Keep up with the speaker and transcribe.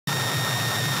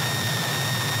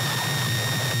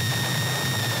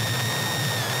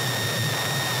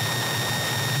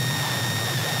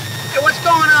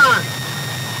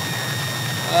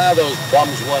Yeah, those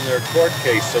bums won their court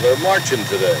case, so they're marching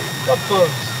today. What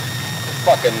bums? The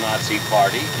fucking Nazi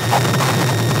party.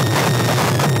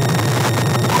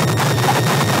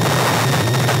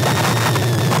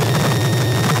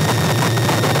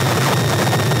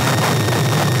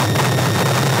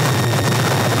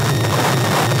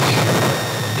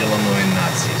 Illinois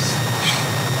Nazis.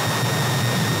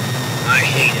 I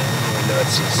hate Illinois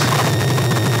Nazis.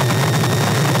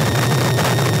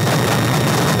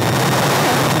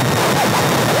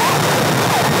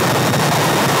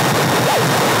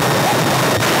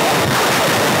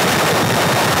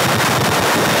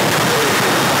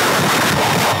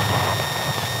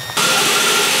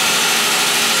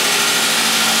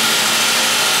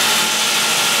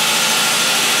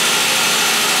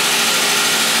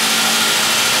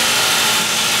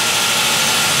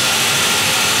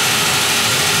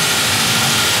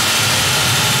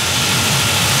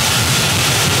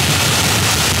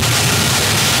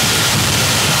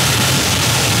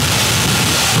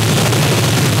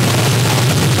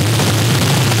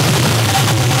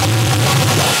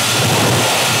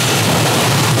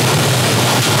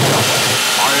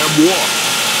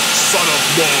 Son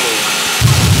of Morg!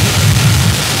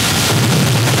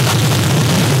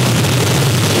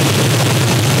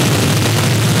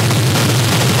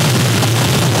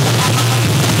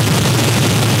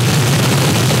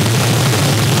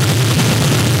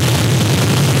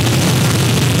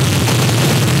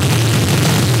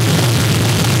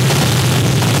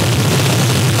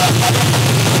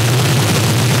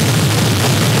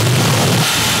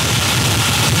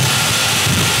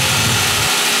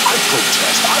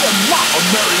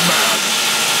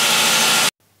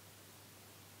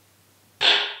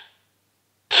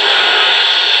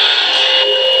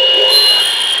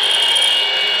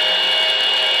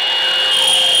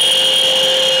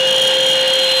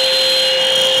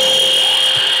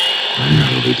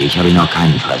 Ich habe ihn noch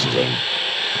keinen fressen sehen.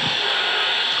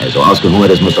 Er so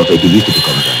ausgehungert ist, muss doch durch die Wüste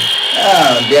gekommen sein.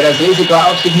 Ja, und wer das Risiko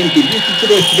auf sich nimmt, die Wüste zu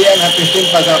durchqueren, hat bestimmt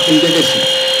was auf dem Gewissen.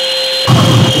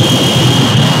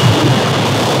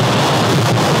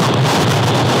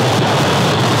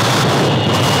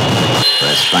 Du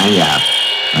hast Schwein gehabt.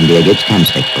 Von dir gibt's keinen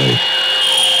Steckbrief.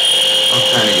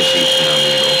 Auch keine Geschichten,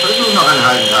 amigo. Versuch noch einen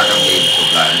halben Tag am Leben zu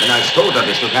bleiben, denn als Toter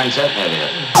bist du keinen Cent mehr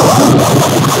wert.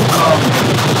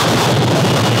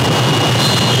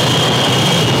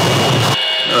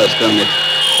 Los, komm mit.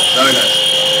 Was soll das?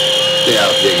 Steh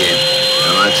auf, wir gehen.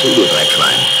 Hör mal zu, du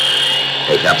Dreckschwein.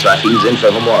 Ich hab zwar viel Sinn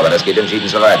für Humor, aber das geht entschieden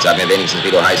zu weit. Sag mir wenigstens,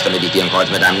 wie du heißt, damit ich dir ein Kreuz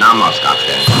mit deinem Namen aufs Grab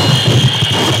stellen kann.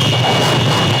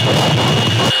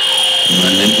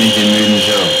 Man nennt mich den müden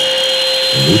Joe.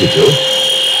 Den müde Joe?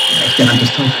 Der rechte Hand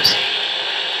des Teufels.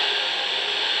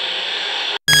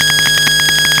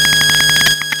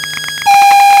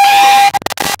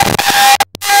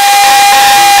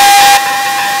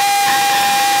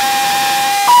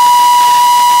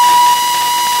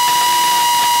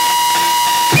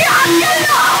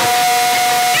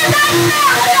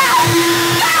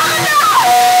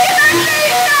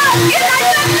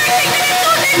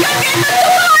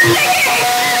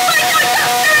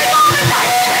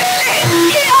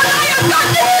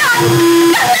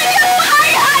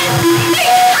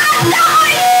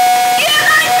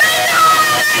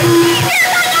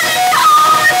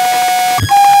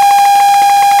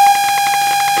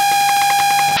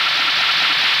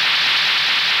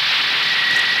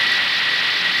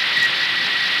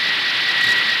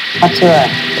 That's right.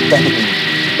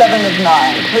 7 of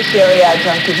 9, tertiary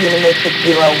adjunct of unit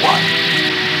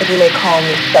h-n-01. But you may call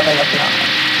me 7 of 9.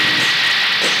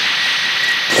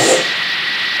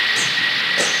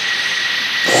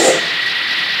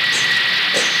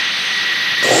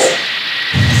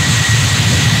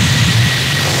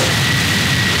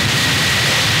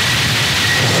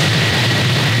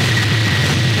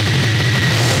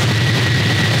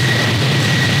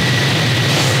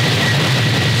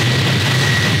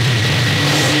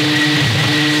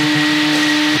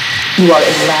 You are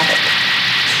erratic,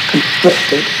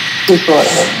 conflicted,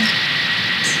 disorganized.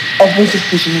 Every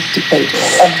decision is debated,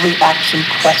 every action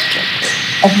questioned.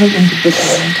 Every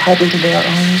individual entitled to their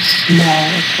own small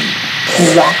opinion.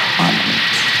 You lack harmony,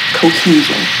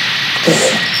 cohesion,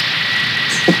 clearness.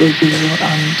 It will be your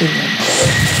undoing.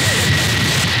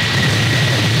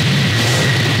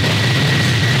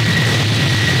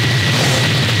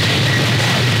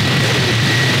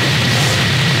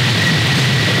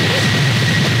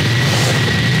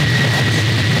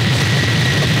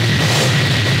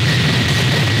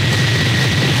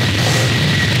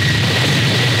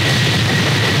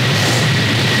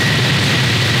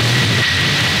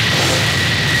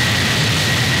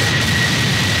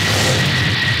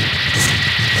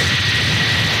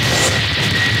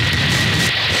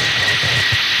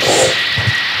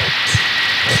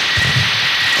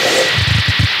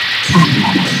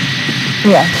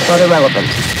 Yes, sort of relevant.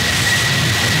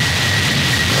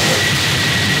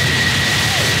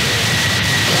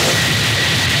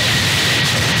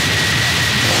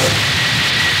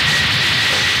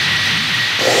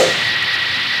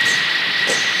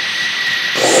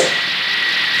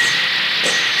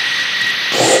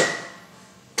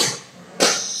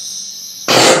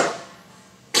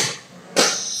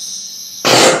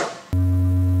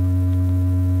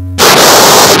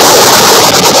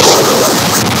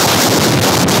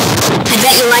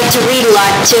 To read a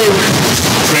lot, too.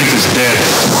 Trent is dead.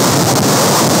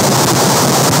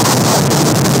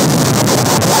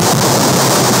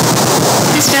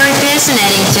 It's very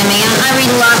fascinating to me. I read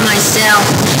a lot myself.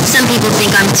 Some people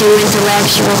think I'm too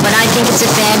intellectual, but I think it's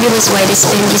a fabulous way to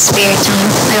spend your spare time.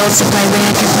 I also play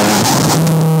racquetball.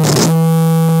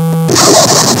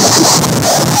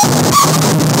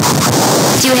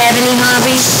 Do you have any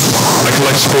hobbies? I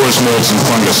collect spores, molds, and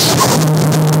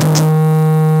fungus.